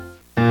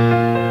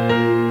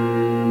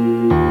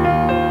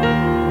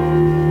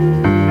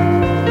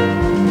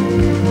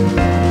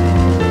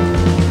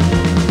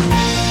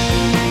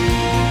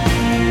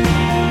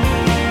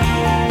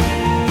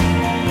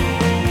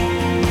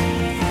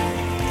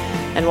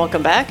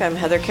welcome back. I'm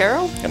Heather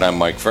Carroll. And I'm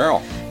Mike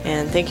Farrell.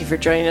 And thank you for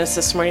joining us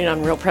this morning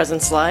on Real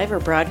Presence Live. We're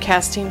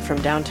broadcasting from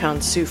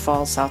downtown Sioux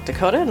Falls, South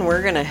Dakota, and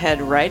we're going to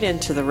head right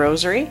into the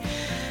Rosary.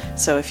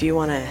 So if you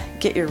want to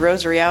get your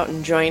Rosary out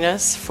and join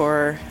us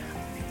for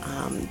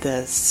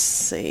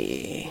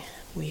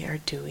we are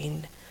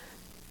doing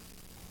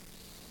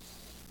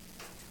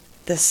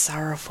the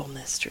Sorrowful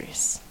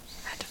Mysteries.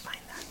 I had to find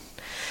that.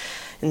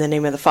 In the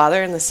name of the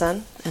Father, and the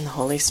Son, and the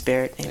Holy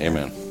Spirit.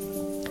 Amen.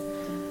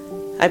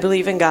 I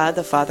believe in God,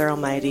 the Father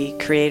Almighty,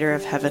 creator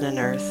of heaven and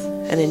earth,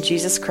 and in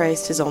Jesus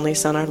Christ, his only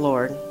Son, our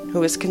Lord, who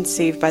was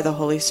conceived by the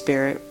Holy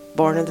Spirit,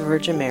 born of the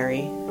Virgin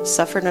Mary,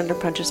 suffered under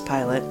Pontius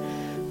Pilate,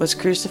 was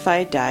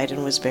crucified, died,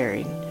 and was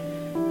buried.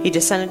 He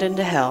descended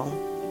into hell.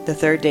 The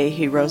third day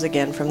he rose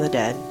again from the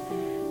dead.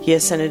 He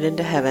ascended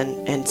into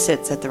heaven and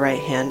sits at the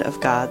right hand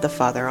of God, the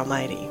Father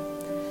Almighty.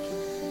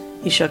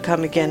 He shall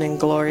come again in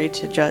glory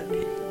to judge.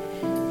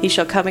 He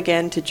shall come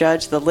again to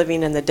judge the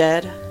living and the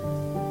dead.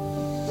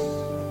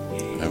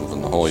 And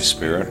with the Holy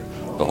Spirit,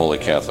 the Holy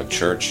Catholic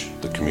Church,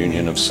 the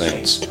communion of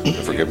saints, the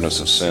forgiveness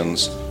of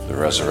sins, the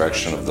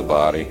resurrection of the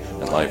body,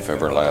 and life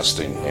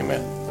everlasting.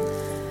 Amen.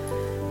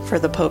 For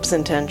the Pope's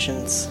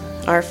intentions.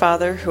 Our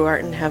Father, who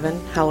art in heaven,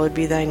 hallowed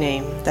be thy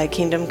name. Thy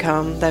kingdom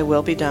come, thy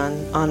will be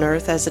done, on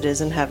earth as it is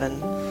in heaven.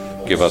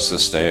 Give us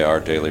this day our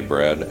daily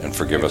bread, and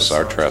forgive us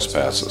our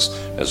trespasses,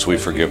 as we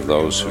forgive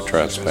those who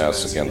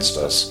trespass against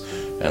us.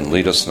 And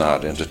lead us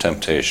not into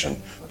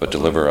temptation, but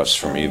deliver us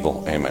from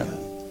evil.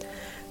 Amen.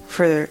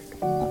 For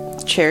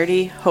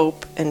charity,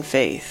 hope, and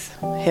faith.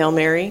 Hail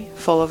Mary,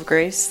 full of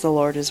grace, the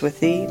Lord is with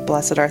thee.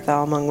 Blessed art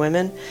thou among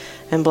women,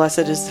 and blessed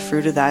is the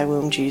fruit of thy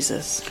womb,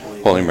 Jesus.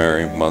 Holy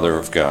Mary, Mother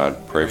of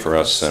God, pray for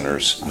us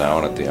sinners, now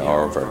and at the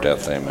hour of our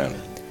death. Amen.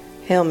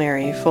 Hail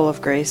Mary, full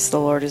of grace, the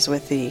Lord is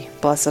with thee.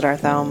 Blessed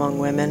art thou among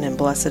women, and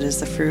blessed is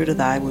the fruit of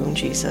thy womb,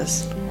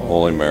 Jesus.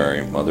 Holy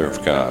Mary, Mother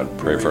of God,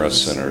 pray for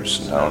us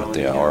sinners, now and at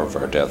the hour of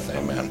our death.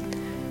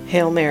 Amen.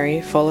 Hail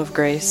Mary, full of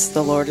grace,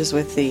 the Lord is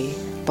with thee.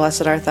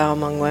 Blessed art thou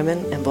among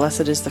women, and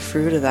blessed is the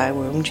fruit of thy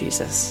womb,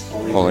 Jesus.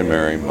 Holy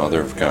Mary,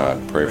 Mother of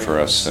God, pray for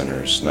us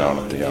sinners, now and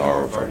at the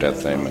hour of our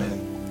death. Amen.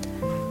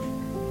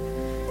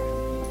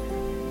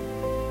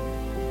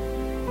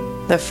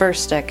 The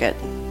first decade,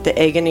 the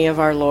agony of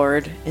our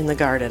Lord in the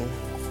garden.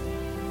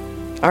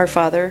 Our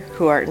Father,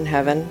 who art in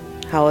heaven,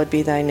 hallowed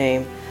be thy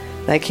name.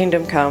 Thy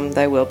kingdom come,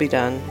 thy will be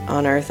done,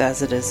 on earth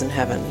as it is in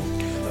heaven.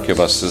 Give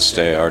us this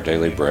day our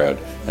daily bread,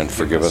 and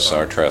forgive us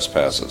our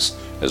trespasses,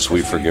 as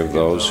we forgive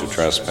those who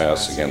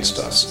trespass against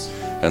us.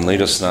 And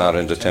lead us not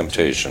into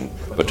temptation,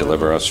 but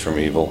deliver us from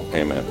evil.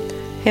 Amen.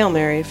 Hail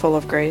Mary, full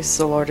of grace,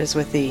 the Lord is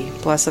with thee.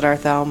 Blessed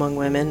art thou among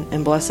women,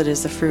 and blessed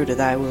is the fruit of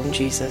thy womb,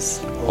 Jesus.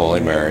 Holy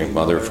Mary,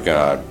 Mother of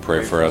God,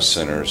 pray for us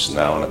sinners,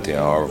 now and at the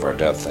hour of our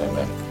death.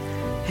 Amen.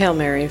 Hail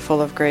Mary,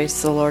 full of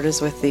grace, the Lord is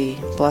with thee.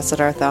 Blessed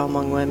art thou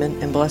among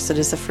women, and blessed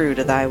is the fruit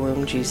of thy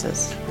womb,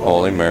 Jesus.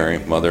 Holy Mary,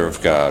 Mother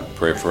of God,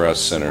 pray for us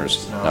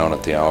sinners, now and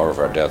at the hour of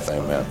our death.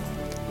 Amen.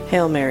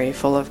 Hail Mary,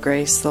 full of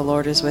grace, the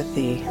Lord is with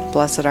thee.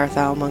 Blessed art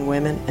thou among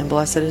women, and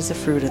blessed is the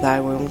fruit of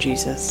thy womb,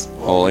 Jesus.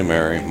 Holy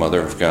Mary,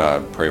 Mother of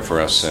God, pray for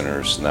us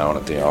sinners, now and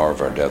at the hour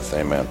of our death.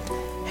 Amen.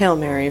 Hail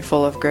Mary,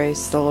 full of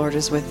grace, the Lord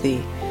is with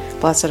thee.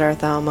 Blessed art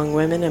thou among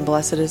women, and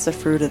blessed is the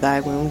fruit of thy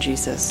womb,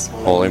 Jesus.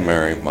 Holy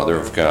Mary, Mother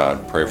of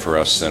God, pray for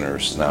us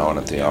sinners, now and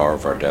at the hour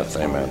of our death.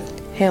 Amen.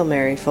 Hail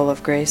Mary, full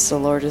of grace, the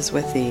Lord is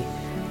with thee.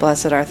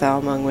 Blessed art thou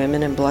among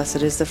women, and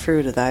blessed is the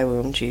fruit of thy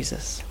womb,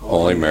 Jesus.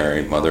 Holy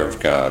Mary, Mother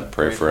of God,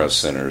 pray for us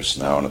sinners,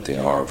 now and at the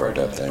hour of our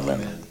death.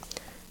 Amen.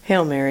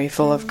 Hail Mary,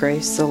 full of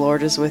grace, the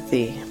Lord is with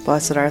thee.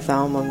 Blessed art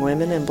thou among women, and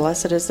blessed is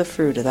the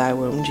fruit of thy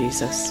womb,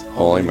 Jesus.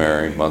 Holy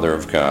Mary, Mother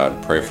of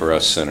God, pray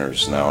for us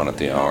sinners, now and at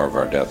the hour of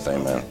our death.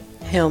 Amen.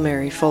 Hail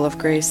Mary, full of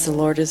grace, the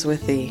Lord is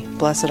with thee.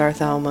 Blessed art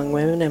thou among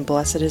women, and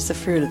blessed is the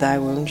fruit of thy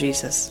womb,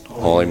 Jesus.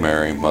 Holy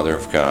Mary, Mother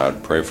of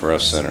God, pray for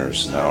us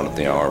sinners, now and at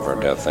the hour of our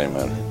death.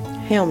 Amen.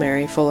 Hail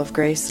Mary, full of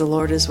grace, the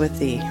Lord is with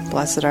thee.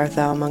 Blessed art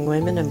thou among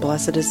women, and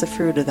blessed is the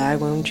fruit of thy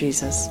womb,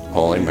 Jesus.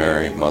 Holy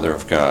Mary, Mother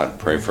of God,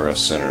 pray for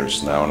us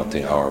sinners, now and at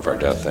the hour of our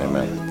death.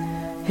 Amen.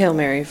 Hail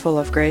Mary, full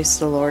of grace,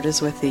 the Lord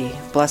is with thee.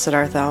 Blessed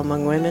art thou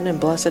among women, and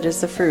blessed is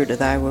the fruit of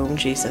thy womb,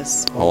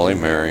 Jesus. Holy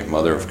Mary,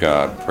 Mother of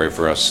God, pray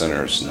for us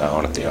sinners, now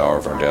and at the hour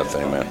of our death.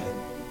 Amen.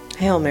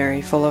 Hail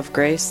Mary, full of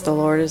grace, the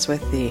Lord is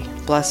with thee.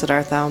 Blessed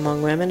art thou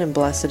among women, and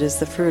blessed is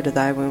the fruit of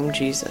thy womb,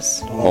 Jesus.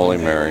 Holy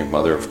Mary,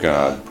 Mother of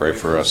God, pray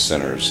for us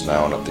sinners,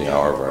 now and at the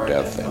hour of our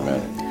death.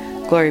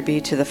 Amen. Glory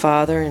be to the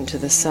Father, and to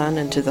the Son,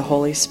 and to the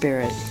Holy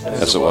Spirit.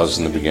 As it was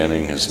in the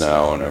beginning, is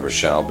now, and ever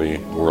shall be,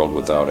 world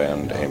without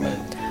end.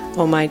 Amen.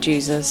 O my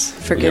Jesus,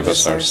 forgive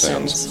us our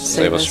sins,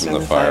 save us from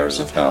the fires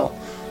of hell.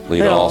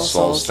 Lead all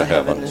souls to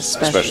heaven,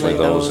 especially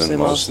those in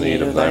most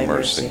need of thy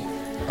mercy.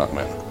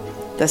 Amen.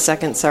 The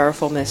second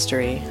sorrowful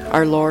mystery.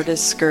 Our Lord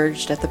is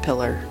scourged at the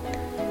pillar.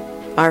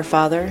 Our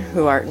Father,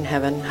 who art in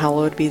heaven,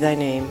 hallowed be thy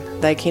name.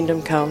 Thy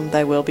kingdom come,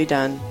 thy will be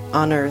done,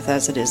 on earth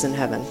as it is in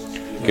heaven.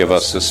 Give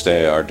us this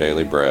day our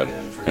daily bread,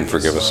 and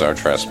forgive us our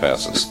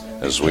trespasses,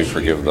 as we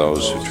forgive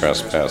those who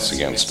trespass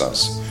against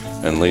us.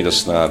 And lead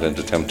us not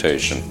into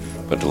temptation,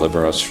 but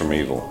deliver us from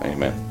evil.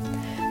 Amen.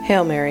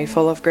 Hail Mary,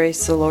 full of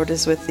grace, the Lord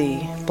is with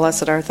thee.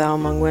 Blessed art thou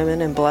among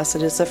women, and blessed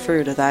is the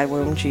fruit of thy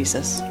womb,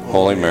 Jesus.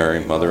 Holy Mary,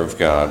 Mother of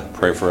God,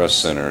 pray for us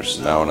sinners,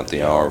 now and at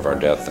the hour of our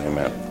death.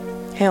 Amen.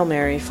 Hail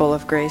Mary, full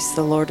of grace,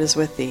 the Lord is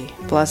with thee.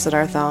 Blessed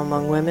art thou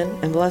among women,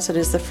 and blessed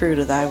is the fruit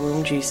of thy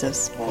womb,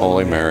 Jesus.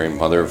 Holy Mary,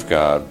 Mother of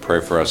God, pray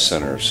for us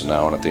sinners,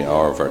 now and at the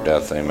hour of our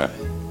death. Amen.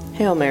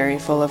 Hail Mary,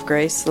 full of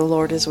grace, the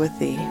Lord is with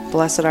thee.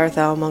 Blessed art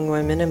thou among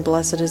women, and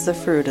blessed is the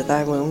fruit of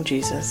thy womb,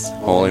 Jesus.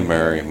 Holy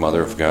Mary,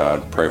 Mother of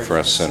God, pray for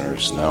us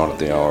sinners, now and at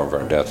the hour of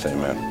our death.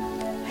 Amen.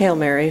 Hail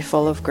Mary,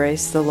 full of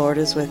grace, the Lord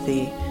is with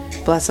thee.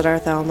 Blessed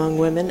art thou among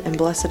women, and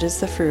blessed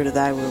is the fruit of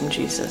thy womb,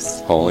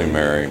 Jesus. Holy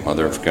Mary,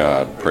 Mother of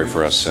God, pray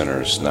for us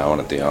sinners, now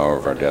and at the hour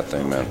of our death.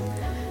 Amen.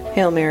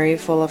 Hail Mary,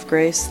 full of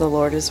grace, the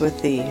Lord is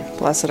with thee.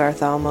 Blessed art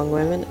thou among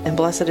women, and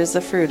blessed is the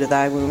fruit of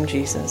thy womb,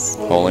 Jesus.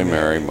 Holy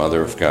Mary,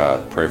 Mother of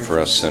God, pray for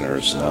us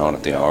sinners, now and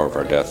at the hour of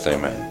our death.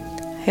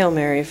 Amen. Hail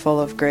Mary,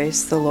 full of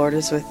grace, the Lord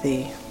is with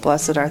thee.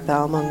 Blessed art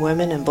thou among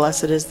women, and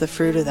blessed is the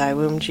fruit of thy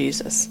womb,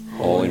 Jesus.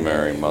 Holy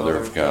Mary, Mother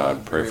of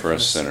God, pray for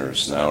us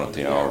sinners, now and at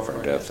the hour of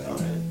our death.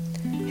 Amen.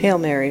 Hail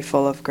Mary,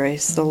 full of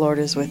grace, the Lord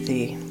is with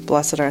thee.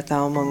 Blessed art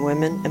thou among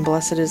women, and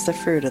blessed is the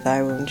fruit of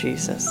thy womb,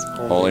 Jesus.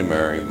 Holy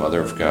Mary,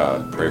 Mother of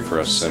God, pray for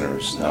us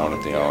sinners, now and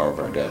at the hour of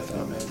our death.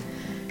 Amen.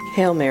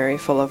 Hail Mary,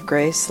 full of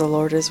grace, the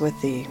Lord is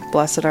with thee.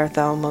 Blessed art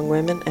thou among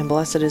women, and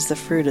blessed is the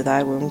fruit of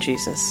thy womb,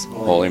 Jesus.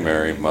 Holy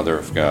Mary, Mother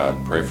of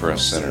God, pray for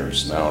us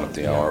sinners, now and at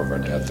the hour of our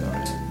death.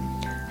 Amen.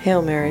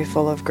 Hail Mary,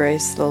 full of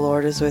grace, the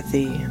Lord is with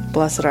thee.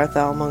 Blessed art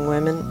thou among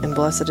women, and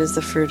blessed is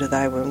the fruit of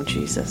thy womb,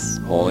 Jesus.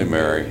 Holy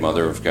Mary,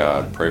 Mother of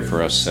God, pray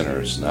for us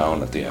sinners, now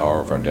and at the hour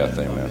of our death.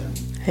 Amen.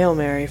 Hail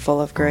Mary, full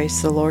of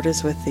grace, the Lord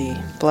is with thee.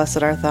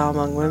 Blessed art thou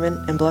among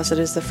women, and blessed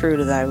is the fruit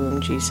of thy womb,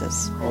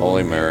 Jesus.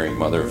 Holy Mary,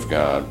 Mother of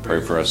God,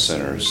 pray for us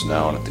sinners,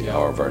 now and at the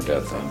hour of our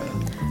death.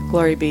 Amen.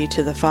 Glory be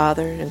to the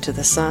Father, and to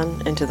the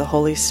Son, and to the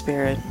Holy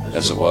Spirit.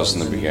 As it was in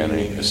the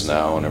beginning, is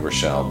now, and ever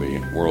shall be,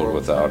 world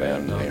without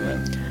end.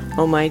 Amen.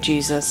 O my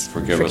Jesus,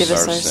 forgive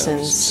us our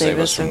sins, save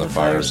us from the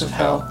fires of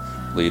hell.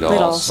 Lead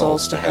all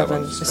souls to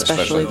heaven,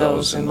 especially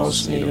those in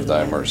most need of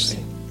thy mercy.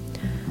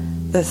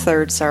 The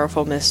third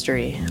sorrowful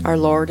mystery. Our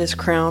Lord is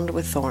crowned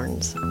with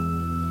thorns.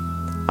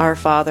 Our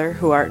Father,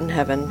 who art in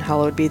heaven,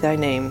 hallowed be thy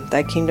name.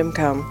 Thy kingdom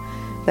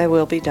come, thy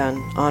will be done,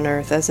 on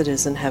earth as it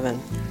is in heaven.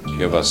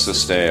 Give us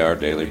this day our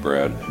daily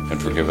bread, and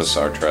forgive us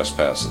our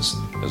trespasses,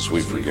 as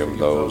we forgive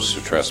those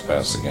who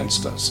trespass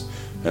against us.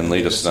 And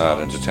lead us not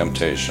into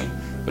temptation,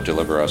 but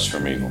deliver us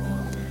from evil.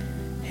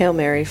 Hail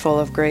Mary, full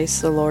of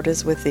grace, the Lord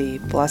is with thee.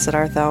 Blessed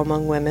art thou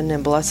among women,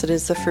 and blessed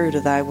is the fruit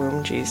of thy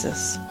womb,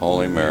 Jesus.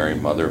 Holy Mary,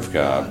 Mother of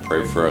God,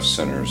 pray for us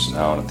sinners,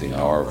 now and at the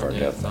hour of our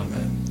death.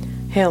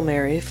 Amen. Hail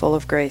Mary, full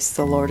of grace,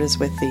 the Lord is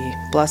with thee.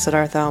 Blessed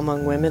art thou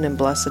among women, and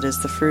blessed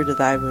is the fruit of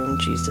thy womb,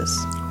 Jesus.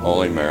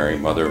 Holy Mary,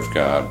 Mother of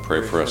God,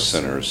 pray for us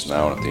sinners,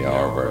 now and at the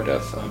hour of our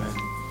death. Amen.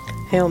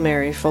 Hail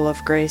Mary, full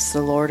of grace,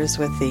 the Lord is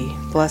with thee.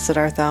 Blessed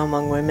art thou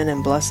among women,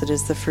 and blessed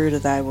is the fruit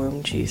of thy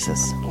womb,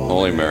 Jesus.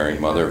 Holy Mary,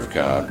 Mother of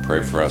God,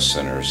 pray for us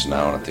sinners,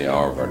 now and at the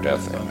hour of our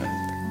death.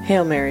 Amen.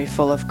 Hail Mary,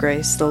 full of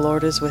grace, the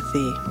Lord is with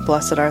thee.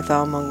 Blessed art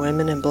thou among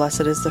women, and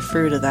blessed is the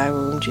fruit of thy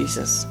womb,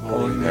 Jesus.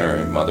 Holy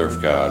Mary, Mother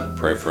of God,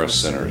 pray for us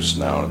sinners,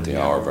 now and at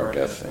the hour of our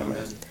death.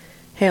 Amen.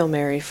 Hail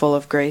Mary, full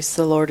of grace,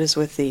 the Lord is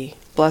with thee.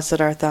 Blessed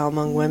art thou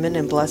among women,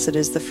 and blessed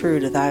is the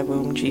fruit of thy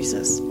womb,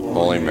 Jesus.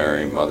 Holy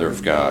Mary, Mother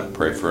of God,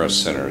 pray for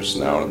us sinners,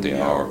 now and at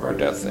the hour of our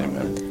death.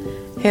 Amen.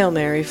 Hail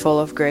Mary, full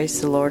of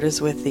grace, the Lord is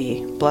with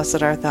thee.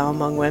 Blessed art thou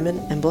among women,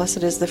 and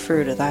blessed is the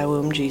fruit of thy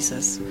womb,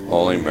 Jesus.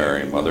 Holy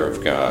Mary, Mother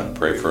of God,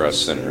 pray for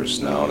us sinners,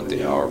 now and at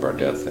the hour of our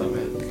death.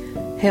 Amen.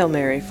 Hail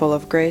Mary, full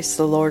of grace,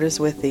 the Lord is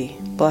with thee.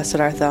 Blessed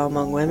art thou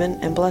among women,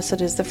 and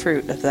blessed is the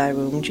fruit of thy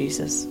womb,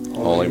 Jesus.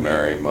 Holy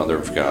Mary, Mother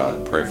of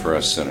God, pray for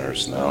us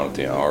sinners, now and at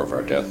the hour of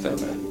our death.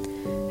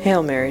 Amen.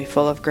 Hail Mary,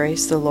 full of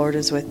grace, the Lord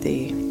is with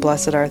thee.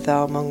 Blessed art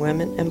thou among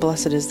women, and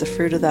blessed is the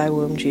fruit of thy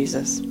womb,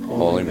 Jesus.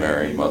 Holy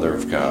Mary, Mother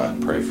of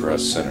God, pray for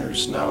us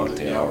sinners, now and at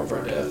the hour of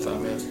our death.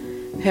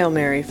 Amen. Hail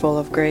Mary, full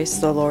of grace,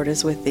 the Lord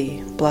is with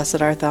thee.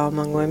 Blessed art thou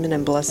among women,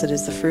 and blessed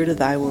is the fruit of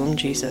thy womb,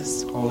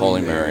 Jesus.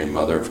 Holy Mary,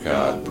 Mother of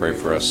God, pray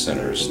for us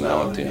sinners,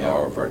 now at the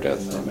hour of our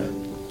death.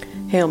 Amen.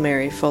 Hail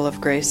Mary, full of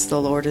grace,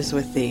 the Lord is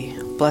with thee.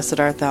 Blessed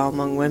art thou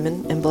among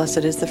women, and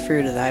blessed is the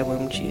fruit of thy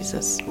womb,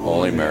 Jesus.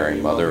 Holy Mary,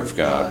 Mother of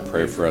God,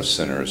 pray for us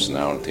sinners,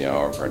 now at the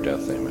hour of our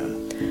death.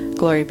 Amen.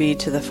 Glory be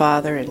to the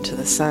Father, and to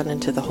the Son,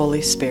 and to the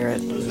Holy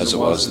Spirit. As it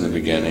was in the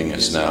beginning,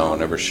 is now,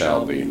 and ever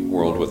shall be,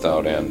 world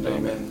without end.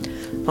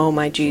 Amen. O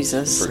my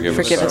Jesus, forgive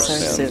us our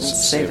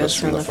sins, save us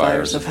from the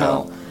fires of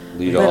hell.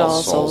 Lead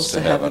all souls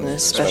to heaven,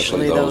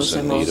 especially those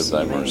in need of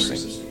thy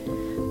mercy.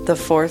 The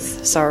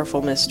fourth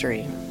sorrowful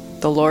mystery.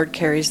 The Lord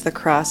carries the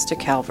cross to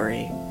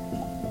Calvary.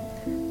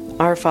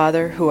 Our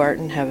Father, who art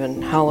in heaven,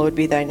 hallowed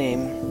be thy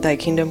name. Thy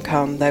kingdom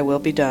come, thy will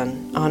be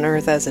done, on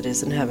earth as it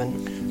is in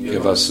heaven.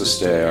 Give us this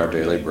day our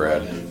daily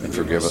bread, and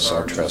forgive us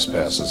our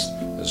trespasses,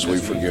 as we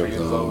forgive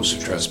those who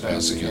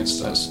trespass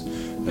against us.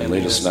 And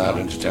lead us not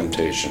into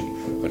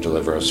temptation, but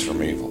deliver us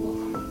from evil.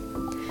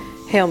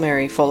 Hail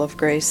Mary, full of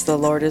grace, the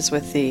Lord is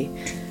with thee.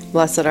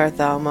 Blessed art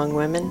thou among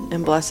women,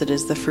 and blessed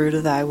is the fruit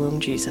of thy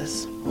womb,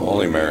 Jesus.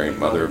 Holy Mary,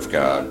 Mother of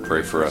God,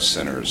 pray for us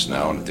sinners,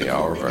 now and at the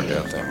hour of our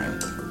death.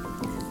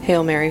 Amen.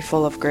 Hail Mary,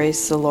 full of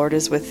grace, the Lord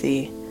is with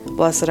thee.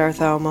 Blessed art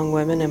thou among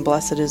women, and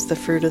blessed is the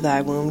fruit of thy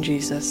womb,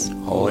 Jesus.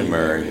 Holy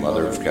Mary,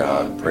 Mother of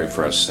God, pray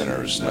for us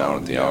sinners, now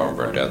and at the hour of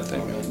our death.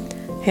 Amen.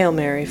 Hail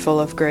Mary, full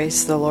of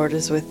grace, the Lord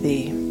is with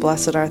thee.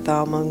 Blessed art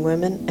thou among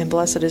women, and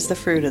blessed is the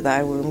fruit of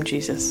thy womb,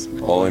 Jesus.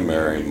 Holy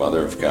Mary,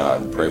 Mother of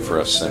God, pray for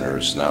us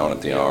sinners, now and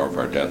at the hour of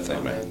our death.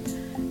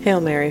 Amen. Hail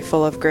Mary,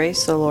 full of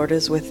grace, the Lord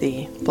is with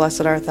thee.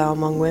 Blessed art thou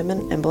among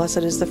women, and blessed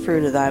is the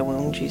fruit of thy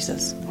womb,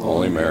 Jesus.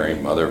 Holy Mary,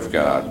 Mother of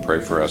God,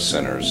 pray for us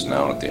sinners,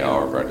 now and at the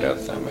hour of our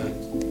death.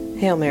 Amen.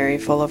 Hail Mary,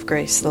 full of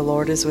grace, the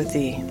Lord is with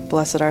thee.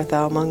 Blessed art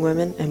thou among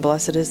women, and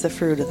blessed is the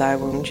fruit of thy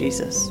womb,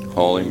 Jesus.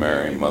 Holy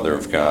Mary, Mother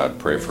of God,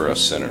 pray for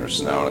us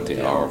sinners, now and at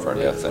the hour of our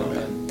death.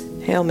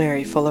 Amen. Hail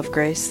Mary, full of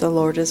grace, the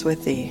Lord is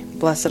with thee.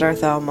 Blessed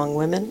art thou among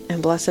women,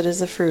 and blessed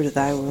is the fruit of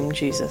thy womb,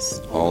 Jesus.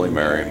 Holy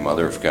Mary,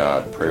 Mother of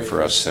God, pray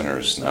for us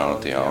sinners, now and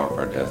at the hour of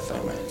our death.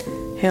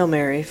 Amen. Hail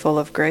Mary, full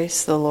of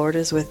grace, the Lord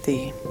is with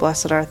thee.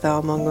 Blessed art thou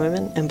among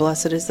women, and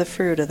blessed is the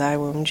fruit of thy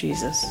womb,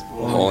 Jesus.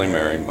 Holy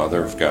Mary,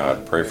 Mother of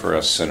God, pray for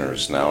us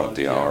sinners, now and at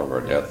the hour of our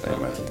death.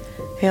 Amen.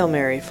 Hail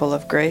Mary, full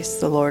of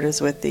grace, the Lord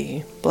is with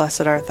thee.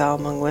 Blessed art thou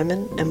among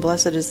women, and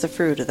blessed is the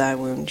fruit of thy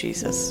womb,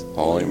 Jesus.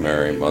 Holy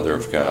Mary, Mother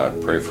of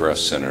God, pray for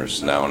us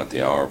sinners, now and at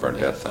the hour of our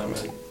death.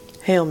 Amen.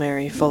 Hail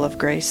Mary, full of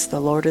grace,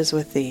 the Lord is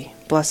with thee.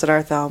 Blessed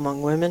art thou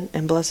among women,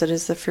 and blessed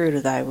is the fruit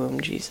of thy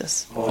womb,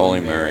 Jesus. Holy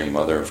Mary,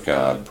 Mother of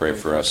God, pray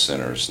for us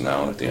sinners,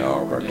 now and at the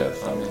hour of our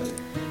death. Amen.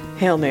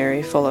 Hail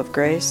Mary, full of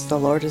grace, the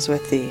Lord is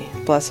with thee.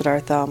 Blessed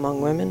art thou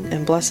among women,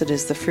 and blessed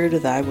is the fruit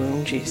of thy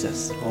womb,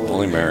 Jesus.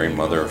 Holy Mary,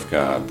 Mother of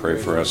God, pray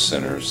for us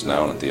sinners,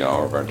 now and at the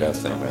hour of our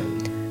death.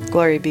 Amen.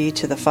 Glory be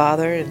to the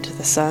Father, and to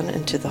the Son,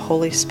 and to the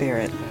Holy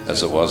Spirit.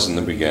 As it was in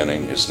the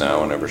beginning, is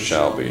now, and ever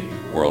shall be,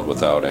 world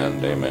without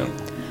end. Amen.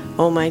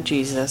 O my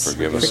Jesus,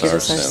 forgive us our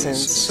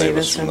sins, save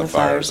us from the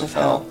fires of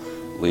hell,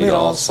 lead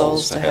all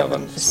souls to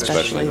heaven,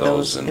 especially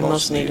those in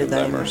most need of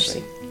thy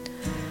mercy.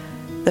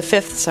 The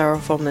fifth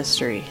sorrowful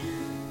mystery,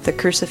 the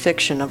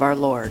crucifixion of our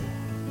Lord.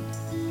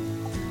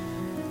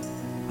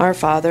 Our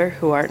Father,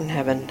 who art in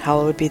heaven,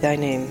 hallowed be thy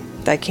name.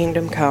 Thy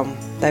kingdom come,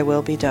 thy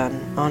will be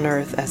done, on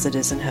earth as it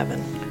is in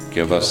heaven.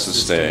 Give us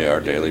this day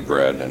our daily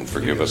bread, and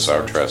forgive us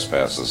our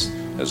trespasses,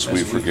 as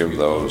we forgive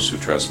those who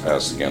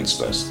trespass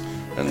against us.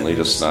 And lead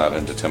us not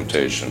into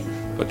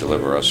temptation, but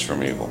deliver us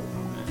from evil.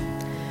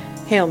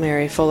 Hail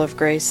Mary, full of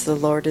grace, the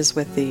Lord is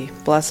with thee.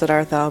 Blessed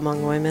art thou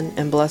among women,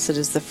 and blessed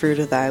is the fruit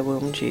of thy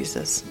womb,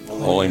 Jesus.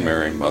 Holy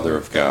Mary, Mother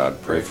of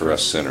God, pray for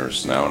us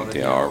sinners, now and at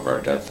the hour of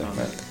our death.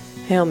 Amen.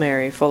 Hail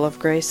Mary, full of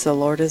grace, the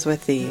Lord is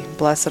with thee.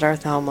 Blessed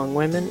art thou among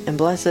women, and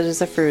blessed is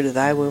the fruit of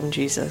thy womb,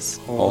 Jesus.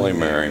 Holy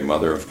Mary,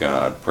 Mother of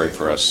God, pray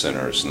for us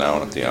sinners, now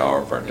and at the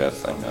hour of our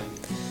death. Amen.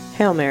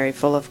 Hail Mary,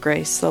 full of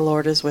grace, the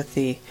Lord is with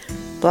thee.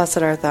 Blessed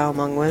art thou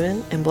among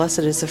women, and blessed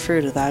is the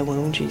fruit of thy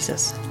womb,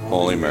 Jesus.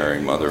 Holy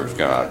Mary, Mother of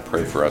God,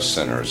 pray for us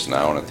sinners,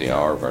 now and at the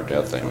hour of our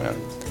death. Amen.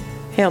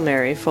 Hail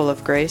Mary, full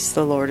of grace,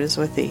 the Lord is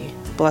with thee.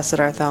 Blessed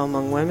art thou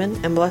among women,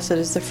 and blessed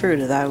is the fruit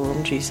of thy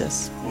womb,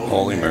 Jesus.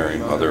 Holy Mary,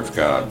 Mother of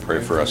God,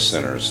 pray for us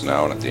sinners,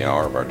 now and at the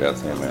hour of our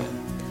death. Amen.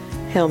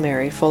 Hail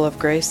Mary, full of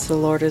grace, the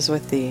Lord is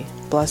with thee.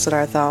 Blessed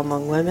art thou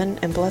among women,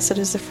 and blessed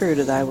is the fruit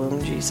of thy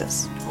womb,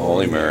 Jesus.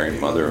 Holy Mary,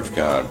 Mother of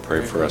God,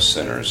 pray for us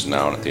sinners,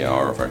 now and at the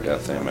hour of our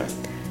death. Amen.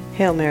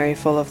 Hail Mary,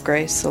 full of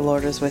grace, the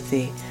Lord is with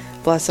thee.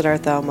 Blessed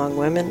art thou among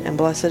women, and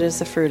blessed is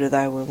the fruit of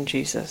thy womb,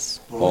 Jesus.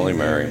 Holy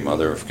Mary,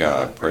 Mother of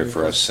God, pray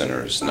for us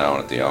sinners, now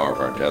and at the hour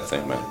of our death.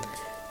 Amen.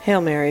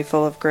 Hail Mary,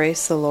 full of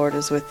grace, the Lord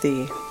is with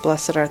thee.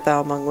 Blessed art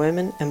thou among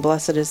women, and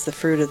blessed is the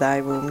fruit of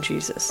thy womb,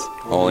 Jesus.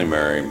 Holy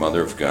Mary,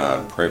 Mother of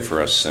God, pray for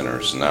us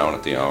sinners, now and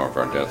at the hour of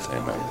our death.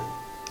 Amen.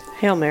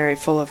 Hail Mary,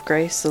 full of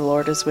grace, the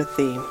Lord is with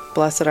thee.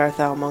 Blessed art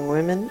thou among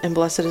women, and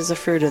blessed is the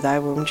fruit of thy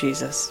womb,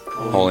 Jesus.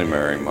 Holy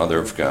Mary, Mother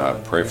of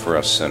God, pray for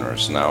us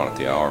sinners, now and at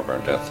the hour of our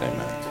death.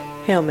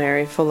 Amen. Hail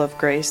Mary, full of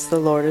grace, the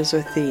Lord is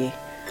with thee.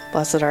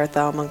 Blessed art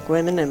thou among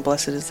women, and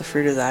blessed is the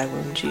fruit of thy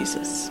womb,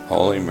 Jesus.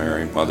 Holy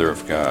Mary, Mother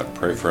of God,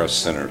 pray for us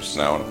sinners,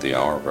 now and at the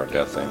hour of our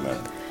death. Amen.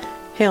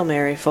 Hail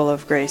Mary, full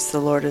of grace, the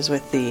Lord is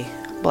with thee.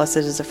 Blessed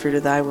is the fruit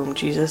of thy womb,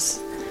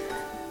 Jesus.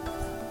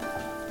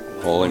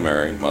 Holy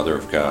Mary, Mother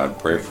of God,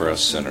 pray for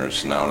us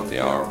sinners, now and at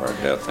the hour of our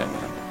death.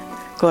 Amen.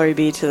 Glory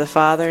be to the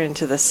Father, and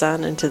to the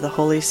Son, and to the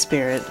Holy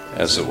Spirit.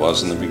 As it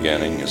was in the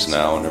beginning, is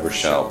now, and ever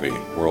shall be,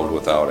 world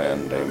without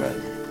end.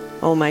 Amen.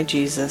 O my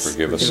Jesus,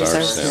 forgive us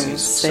our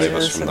sins, save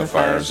us from the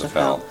fires of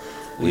hell,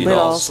 lead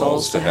all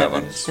souls to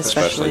heaven,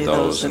 especially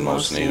those in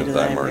most need of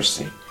thy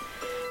mercy.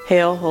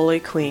 Hail,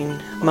 Holy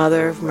Queen,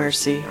 Mother of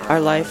mercy,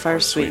 our life, our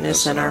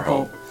sweetness, and our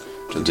hope.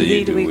 To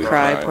thee do we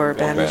cry, poor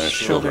banished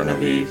children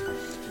of Eve.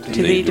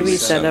 To thee do we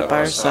send up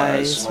our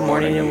sighs,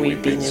 mourning and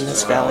weeping in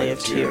this valley of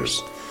tears.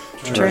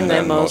 Turn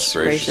then, most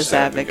gracious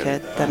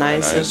Advocate, thine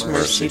eyes of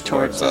mercy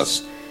towards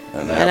us,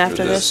 and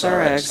after this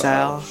our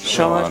exile,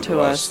 show unto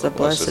us the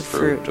blessed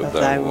fruit of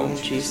thy womb,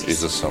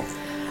 Jesus.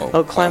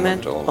 O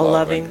clement, O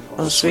loving,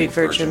 O sweet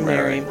Virgin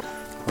Mary,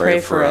 pray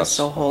for us,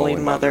 O Holy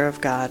Mother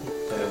of God,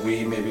 that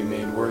we may be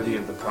made worthy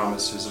of the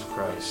promises of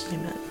Christ.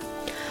 Amen.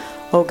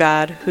 O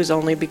God, whose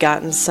only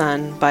begotten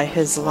Son, by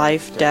his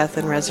life, death,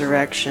 and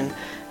resurrection,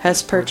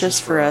 has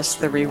purchased for us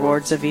the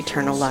rewards of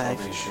eternal life,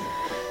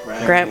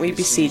 grant, we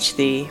beseech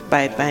thee,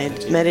 by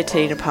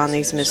meditating upon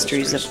these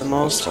mysteries of the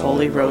most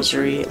holy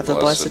rosary of the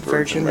Blessed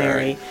Virgin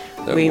Mary,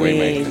 we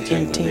may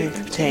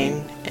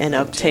obtain and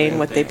obtain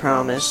what they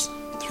promise,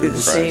 through the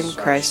same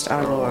Christ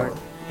our Lord.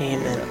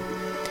 Amen.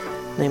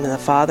 In the name of the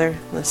Father,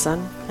 and the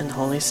Son, and the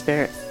Holy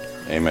Spirit.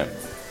 Amen.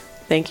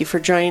 Thank you for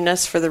joining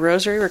us for the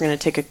Rosary. We're going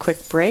to take a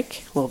quick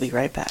break. We'll be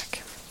right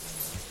back.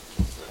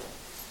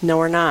 No,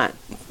 we're not.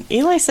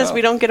 Eli says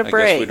we don't get a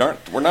break. I guess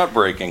we're not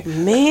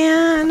breaking.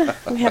 Man,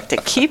 we have to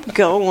keep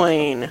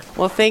going.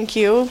 Well, thank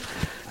you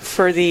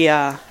for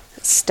the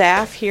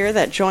staff here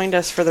that joined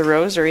us for the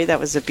Rosary. That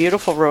was a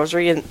beautiful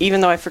Rosary, and even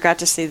though I forgot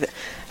to say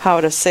how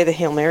to say the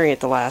Hail Mary at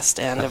the last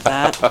end of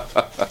that,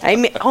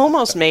 I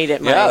almost made it,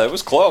 Mike. Yeah, it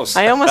was close.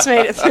 I almost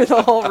made it through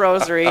the whole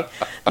Rosary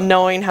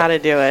knowing how to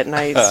do it, and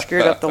I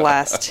screwed up the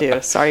last two.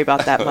 Sorry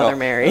about that, Mother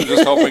Mary. I'm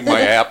just hoping my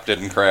app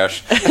didn't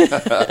crash.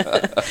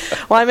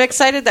 Well, I'm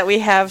excited that we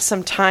have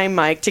some time,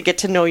 Mike, to get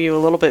to know you a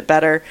little bit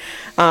better.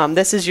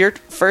 This is your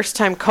first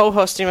time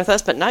co-hosting with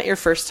us, but not your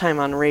first time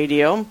on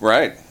radio.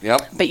 Right,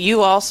 yep. But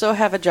you also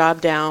have a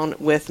job down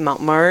with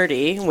Mount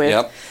Marty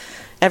with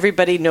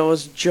everybody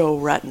knows Joe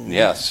Rutten.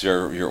 Yes,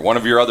 you're one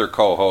of your other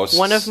co-hosts.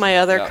 One of my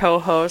other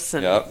co-hosts.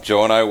 And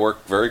Joe and I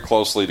work very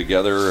closely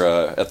together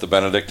at the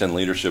Benedictine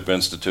Leadership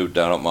Institute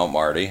down at Mount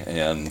Marty.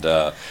 And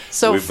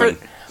so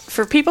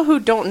for people who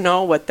don't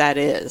know what that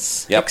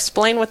is,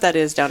 explain what that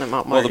is down at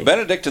Mount Marty. Well, the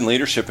Benedictine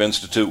Leadership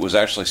Institute was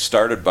actually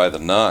started by the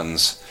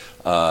nuns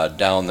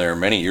down there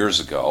many years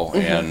ago.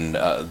 Mm-hmm.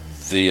 And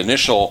the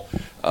initial,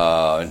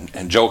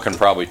 and Joe can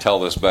probably tell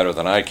this better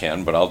than I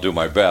can, but I'll do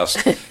my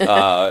best.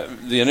 The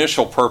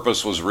initial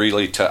purpose was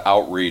really to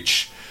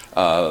outreach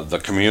the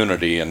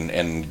community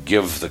and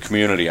give the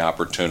community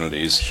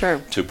opportunities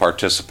to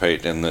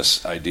participate in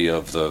this idea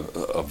of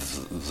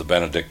the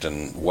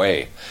Benedictine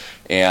way.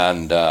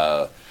 And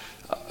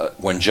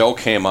when Joe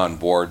came on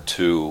board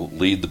to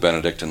lead the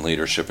Benedictine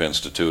Leadership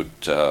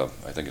Institute, I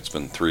think it's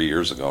been 3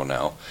 years ago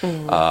now,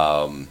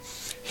 mm-hmm.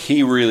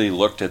 He really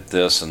looked at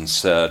this and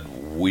said,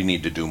 we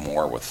need to do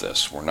more with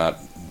this. We're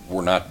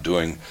not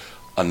doing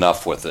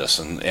enough with this.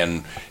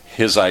 And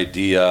his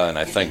idea, and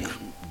I think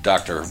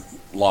Dr.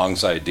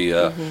 Long's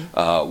idea,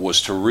 mm-hmm.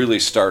 Was to really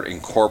start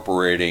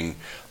incorporating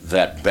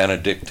that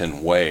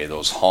Benedictine way,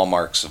 those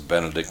hallmarks of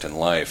Benedictine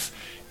life,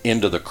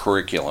 into the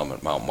curriculum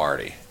at Mount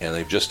Marty. And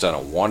they've just done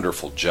a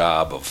wonderful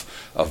job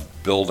of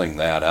building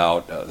that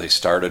out. They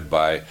started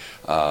by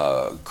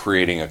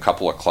creating a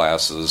couple of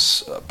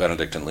classes,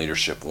 Benedictine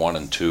Leadership 1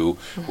 and 2,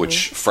 mm-hmm.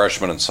 which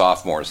freshmen and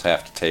sophomores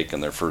have to take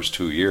in their first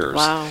 2 years.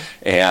 Wow.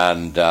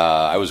 And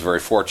I was very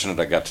fortunate.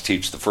 I got to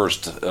teach the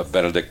first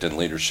Benedictine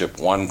Leadership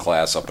 1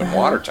 class up in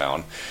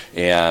Watertown.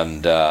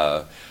 And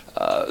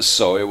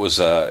so it was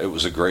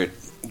a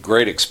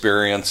great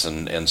experience,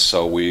 and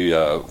so we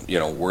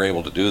were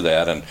able to do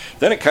that. And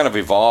then it kind of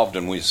evolved,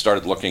 and we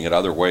started looking at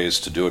other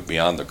ways to do it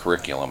beyond the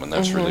curriculum, and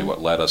that's mm-hmm. really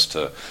what led us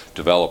to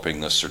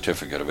developing this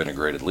Certificate of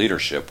Integrated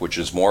Leadership, which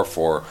is more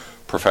for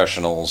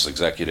professionals,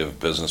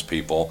 executive business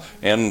people,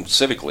 and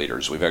civic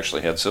leaders. We've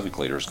actually had civic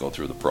leaders go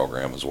through the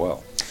program as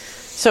well.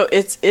 So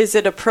is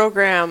it a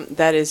program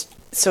that is...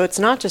 So it's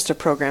not just a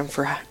program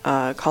for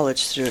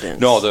college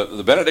students? No,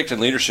 the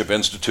Benedictine Leadership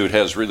Institute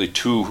has really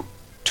two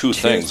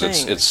things.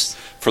 It's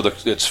for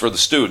the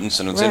students,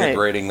 and it's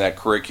integrating that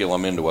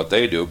curriculum into what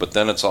they do. But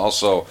then it's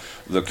also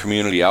the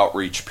community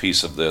outreach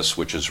piece of this,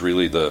 which is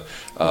really the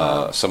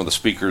some of the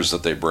speakers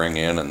that they bring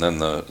in, and then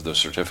the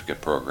certificate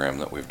program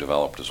that we've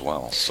developed as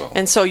well.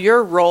 So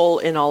your role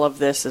in all of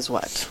this is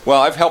what? Well,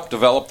 I've helped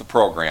develop the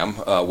program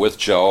with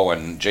Joe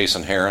and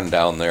Jason Heron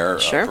down there.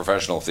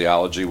 Professional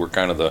theology. We're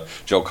kind of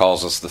Joe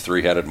calls us the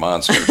three-headed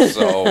monster.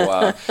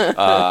 So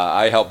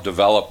I helped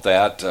develop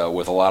that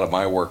with a lot of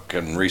my work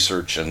and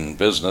research and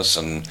business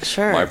and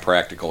my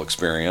practical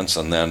experience.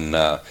 And then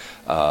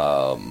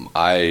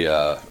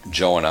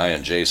Joe and I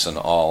and Jason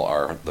all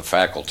are the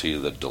faculty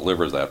that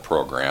deliver that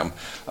program.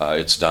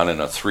 It's done in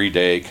a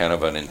 3-day kind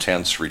of an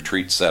intense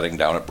retreat setting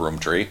down at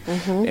Broomtree.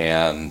 Mm-hmm.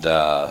 And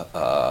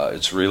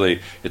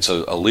it's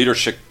a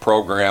leadership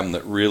program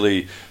that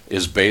really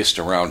is based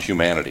around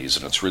humanities,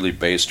 and it's really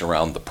based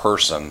around the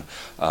person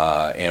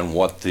and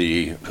what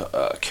the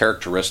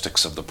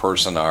characteristics of the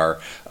person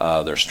are,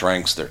 their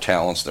strengths, their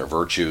talents, their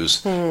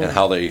virtues, and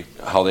how they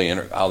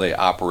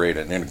operate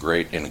and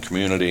integrate in a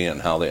community,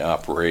 and how they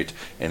operate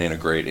and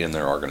integrate in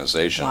their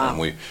organization. Wow. And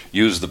we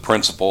use the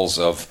principles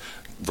of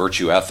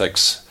virtue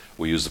ethics,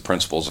 we use the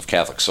principles of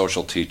Catholic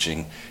social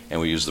teaching, and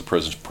we use the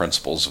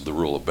principles of the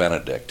Rule of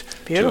Benedict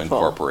to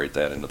incorporate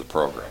that into the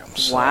program.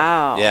 So,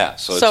 wow. Yeah,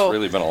 so it's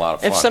really been a lot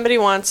of fun. If somebody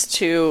wants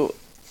to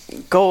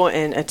go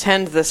and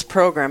attend this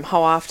program,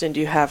 how often do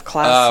you have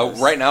classes?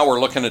 Right now, we're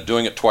looking at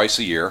doing it twice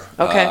a year.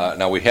 Okay.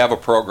 Now, we have a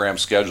program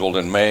scheduled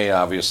in May,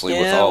 obviously,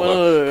 with all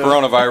the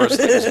coronavirus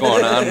things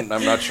going on.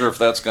 I'm not sure if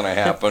that's going to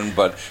happen,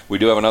 but we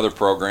do have another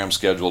program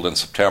scheduled in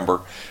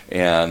September.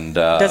 And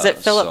does it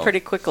fill up pretty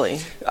quickly?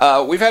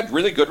 We've had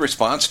really good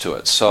response to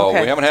it. So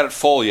we haven't had it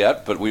full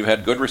yet, but we've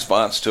had good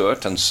response to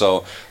it. And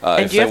so,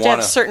 and do you have to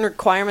have certain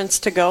requirements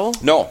to go?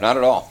 No, not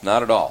at all.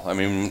 Not at all. I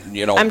mean,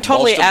 I'm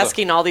totally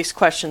asking all these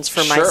questions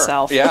for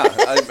myself. Yeah,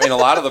 I mean, a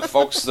lot of the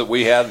folks that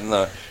we had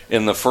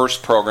in the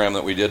first program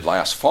that we did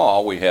last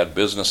fall, we had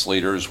business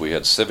leaders, we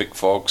had civic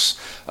folks,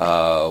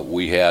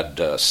 we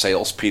had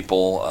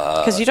salespeople.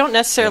 Because you don't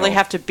necessarily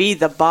have to be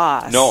the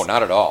boss. No,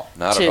 not at all.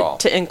 Not at all.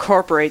 To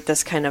incorporate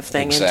this kind of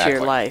thing into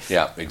your life.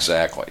 Yeah,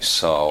 exactly.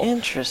 So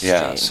interesting.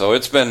 Yeah, so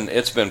it's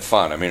been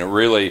fun. I mean, it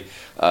really.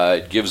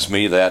 It gives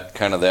me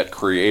that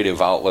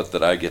creative outlet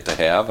that I get to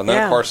have, and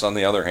then of course on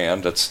the other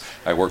hand,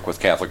 I work with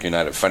Catholic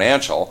United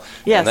Financial,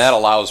 and that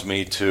allows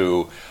me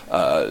to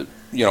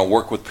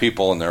work with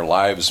people in their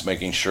lives,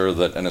 making sure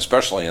that, and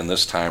especially in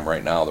this time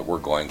right now that we're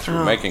going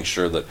through, making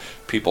sure that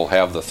people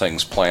have the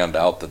things planned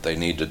out that they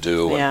need to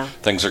do, and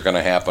things are going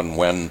to happen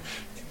when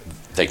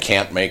they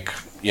can't make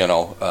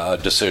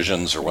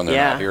decisions, or when they're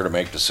not here to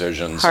make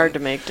decisions. Hard to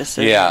make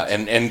decisions. Yeah,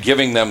 and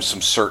giving them some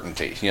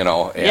certainty, and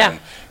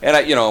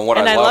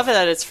I love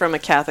that it's from a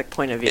Catholic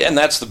point of view. And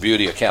that's the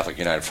beauty of Catholic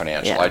United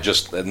Financial.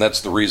 And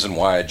that's the reason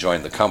why I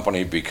joined the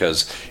company,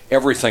 because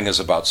everything is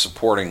about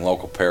supporting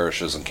local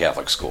parishes and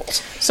Catholic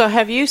schools. So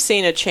have you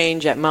seen a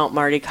change at Mount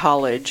Marty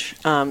College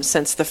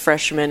since the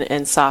freshmen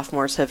and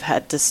sophomores have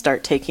had to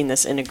start taking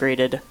this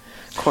integrated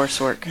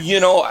coursework?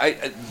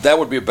 That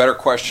would be a better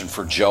question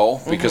for Joe,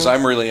 because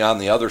I'm really on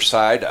the other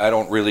side. I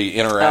don't really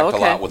interact a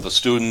lot with the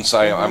students.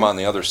 I'm on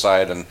the other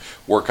side and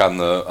work on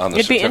the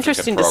It'd be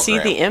interesting program. To see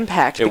the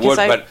impact. It would,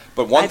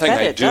 but one thing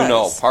I do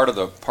know, part of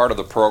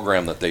the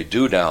program that they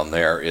do down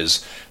there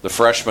is the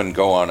freshmen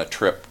go on a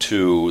trip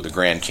to the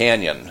Grand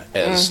Canyon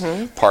as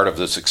part of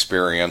this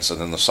experience,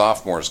 and then the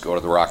sophomores go to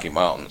the Rocky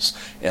Mountains.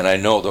 And I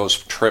know those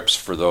trips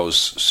for those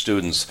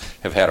students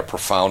have had a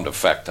profound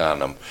effect on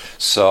them.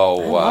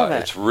 So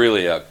it's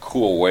really a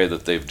cool way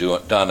that they've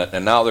done it,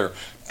 and now they're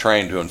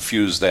trying to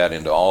infuse that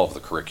into all of the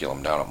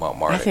curriculum down at Mount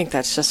Marty. I think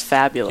that's just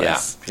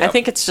fabulous. Yeah. I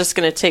think it's just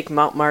going to take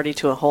Mount Marty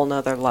to a whole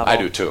nother level. I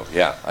do too.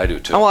 Yeah, I do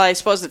too. Well, I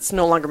suppose it's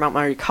no longer Mount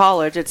Marty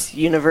College; it's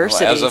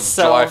university. Well, as of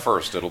July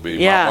 1st, it'll be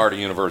Mount Marty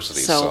University.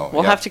 So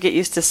we'll have to get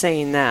used to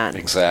saying that.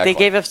 Exactly. They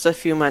gave us a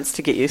few months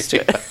to get used to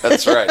it.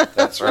 That's right.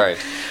 That's right.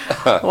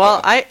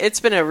 Well,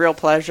 it's been a real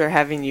pleasure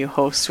having you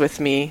host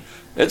with me.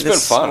 It's been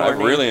fun. I've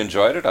really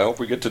enjoyed it. I hope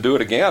we get to do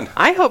it again.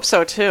 I hope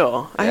so,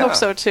 too.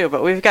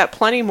 But we've got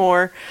plenty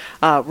more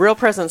Real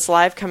Presence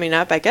Live coming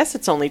up. I guess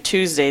it's only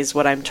Tuesdays,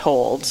 what I'm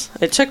told.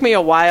 It took me a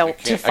while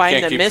to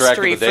find the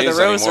mystery for the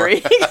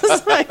rosary.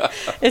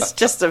 It's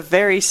just a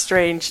very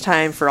strange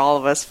time for all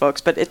of us, folks.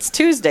 But it's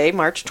Tuesday,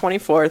 March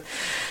 24th.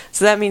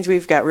 So that means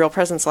we've got Real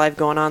Presence Live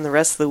going on the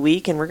rest of the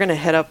week. And we're going to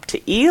head up to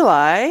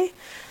Eli.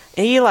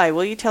 Eli,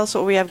 will you tell us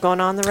what we have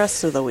going on the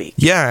rest of the week?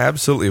 Yeah, I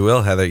absolutely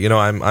will, Heather.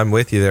 I'm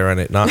with you there on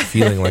it not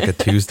feeling like a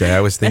Tuesday. I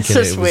was thinking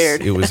it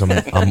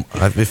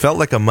felt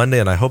like a Monday,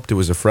 and I hoped it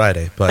was a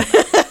Friday, but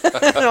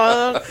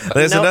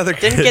another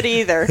didn't get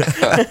either.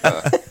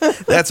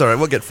 That's all right.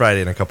 We'll get Friday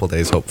in a couple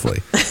days,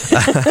 hopefully.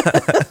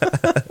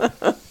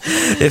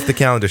 If the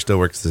calendar still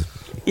works.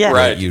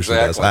 Right, it usually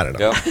does. I don't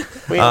know. Yep.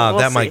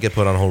 We'll might get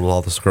put on hold with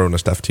all the Corona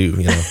stuff too.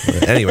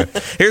 Anyway,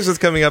 here's what's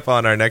coming up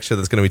on our next show.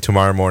 That's going to be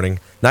tomorrow morning,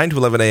 9 to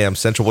 11 a.m.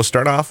 Central. We'll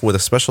start off with a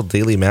special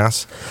daily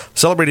mass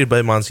celebrated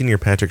by Monsignor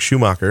Patrick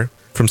Schumacher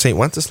from St.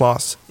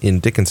 Wenceslaus in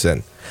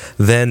Dickinson.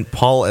 Then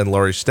Paul and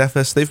Laurie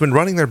Steffes. They've been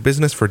running their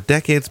business for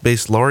decades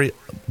based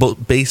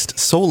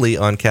solely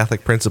on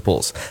Catholic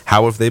principles.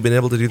 How have they been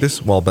able to do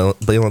this while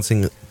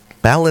balancing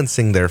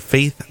their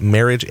faith,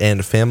 marriage,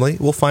 and family?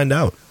 We'll find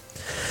out.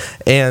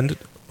 And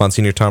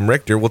Monsignor Tom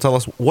Richter will tell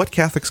us what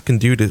Catholics can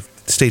do to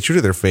stay true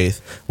to their faith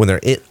when they're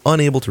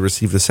unable to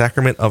receive the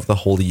sacrament of the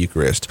Holy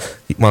Eucharist.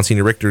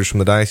 Monsignor Richter is from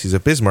the Diocese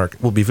of Bismarck.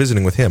 We'll be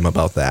visiting with him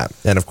about that.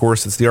 And, of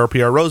course, it's the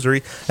RPR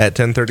Rosary at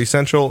 10:30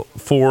 Central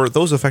for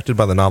those affected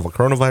by the novel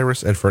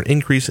coronavirus and for an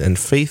increase in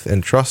faith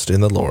and trust in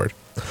the Lord.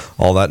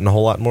 All that and a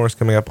whole lot more is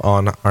coming up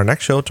on our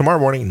next show tomorrow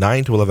morning,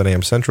 9 to 11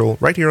 a.m. Central,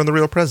 right here on the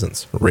Real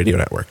Presence Radio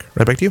Network.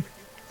 Right back to you.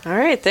 All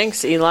right.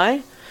 Thanks, Eli.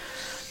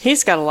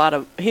 He's got a lot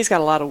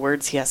of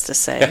words he has to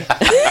say.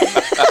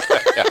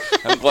 Yeah,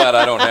 I'm glad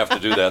I don't have to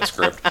do that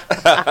script.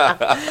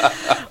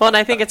 Well, and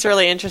I think it's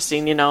really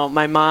interesting.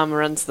 My mom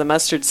runs the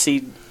Mustard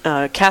Seed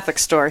Catholic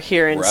store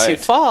here in Sioux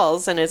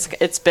Falls, and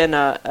it's been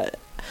a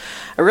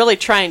really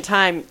trying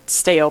time.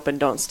 Stay open,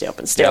 don't stay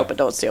open. Stay open,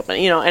 don't stay open.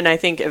 And I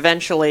think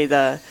eventually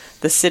the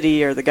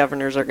city or the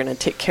governors are going to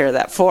take care of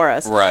that for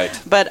us. Right.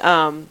 But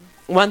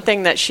one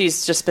thing that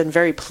she's just been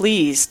very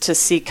pleased to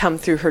see come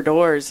through her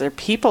doors,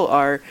 people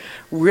are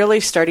really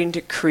starting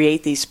to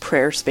create these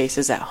prayer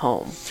spaces at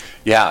home.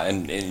 Yeah,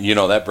 and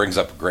that brings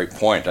up a great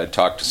point. I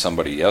talked to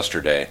somebody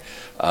yesterday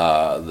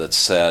that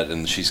said,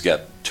 and she's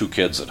got 2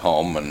 kids at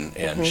home,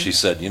 and she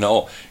said,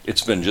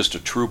 it's been just a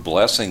true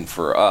blessing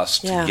for us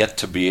to get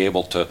to be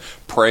able to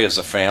pray as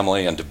a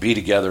family and to be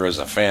together as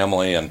a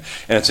family, and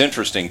it's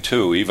interesting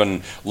too,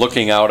 even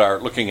looking out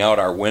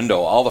our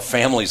window, all the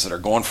families that are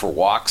going for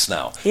walks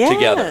now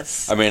together.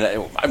 I mean,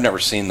 I've never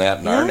seen that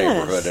in our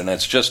neighborhood, and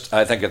it's just,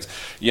 I think it's,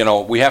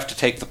 we have to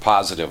take the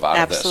positive out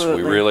of this.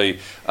 We really,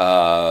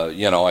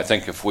 I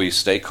think if we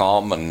stay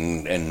calm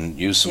and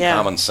use some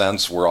common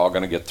sense, we're all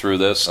going to get through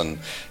this, and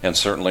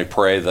certainly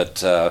pray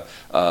that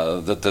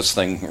that this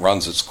thing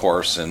runs its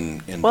course in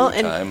due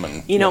time.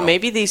 And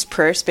maybe these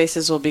prayer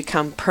spaces will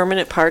become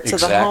permanent parts of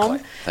the home.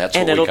 That's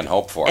what we can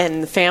hope for.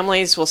 And the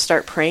families will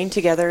start praying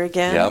together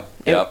again.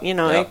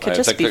 It could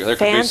just be fantastic. There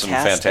could be some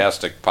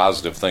fantastic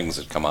positive things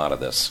that come out of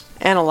this.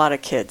 And a lot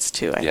of kids,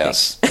 too, I think.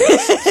 Yes,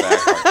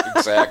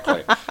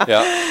 exactly.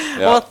 Yeah.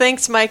 Well,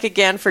 thanks, Mike,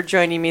 again for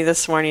joining me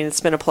this morning.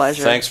 It's been a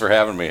pleasure. Thanks for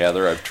having me,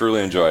 Heather. I've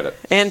truly enjoyed it.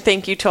 And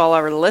thank you to all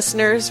our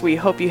listeners. We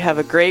hope you have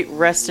a great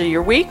rest of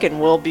your week,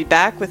 and we'll be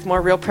back with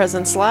more Real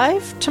Presence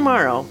Live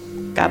tomorrow.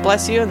 God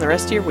bless you and the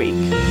rest of your week.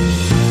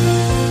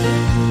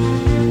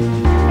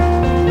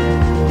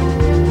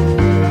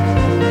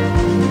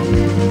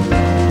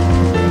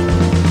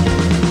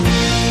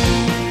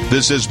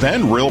 This has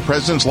been Real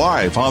Presence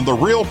Live on the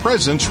Real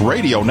Presence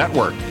Radio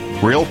Network.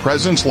 Real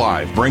Presence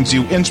Live brings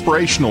you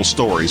inspirational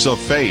stories of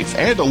faith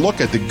and a look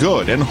at the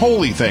good and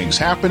holy things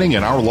happening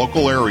in our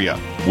local area.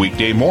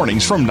 Weekday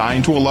mornings from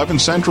 9 to 11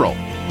 Central.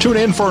 Tune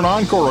in for an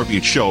encore of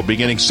each show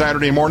beginning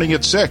Saturday morning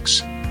at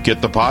 6.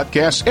 Get the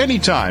podcast any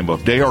time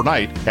of day or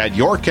night at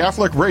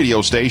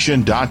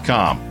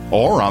yourcatholicradiostation.com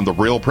or on the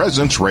Real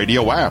Presence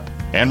Radio app.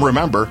 And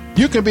remember,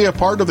 you can be a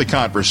part of the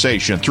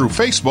conversation through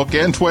Facebook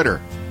and Twitter.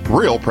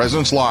 Real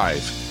Presence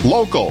Live.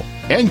 Local,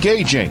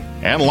 engaging,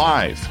 and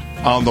live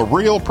on the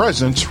Real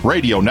Presence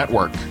Radio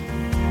Network.